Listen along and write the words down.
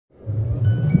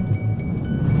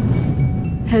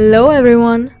Hello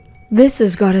everyone! This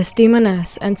is Goddess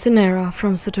Demoness and Synera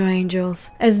from SWTOR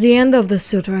Angels. As the end of the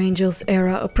SWTOR Angels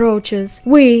era approaches,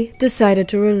 we decided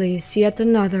to release yet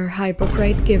another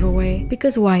Hypercrate giveaway,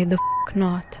 because why the f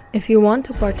not? If you want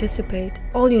to participate,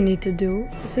 all you need to do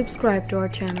is subscribe to our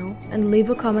channel and leave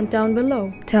a comment down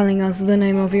below, telling us the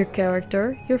name of your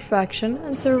character, your faction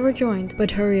and server joined.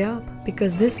 But hurry up,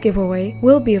 because this giveaway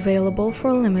will be available for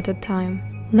a limited time.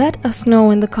 Let us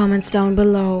know in the comments down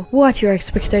below what your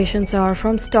expectations are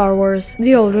from Star Wars: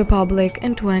 The Old Republic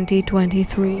in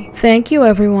 2023. Thank you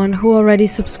everyone who already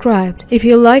subscribed. If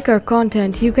you like our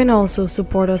content, you can also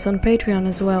support us on Patreon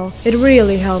as well. It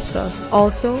really helps us.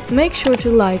 Also, make sure to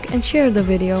like and share the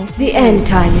video. The end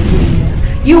time is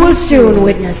near. You will soon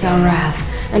witness our wrath,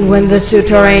 and when the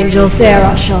SWTOR Angels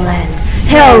era shall end,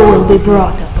 hell will be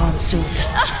brought upon soon.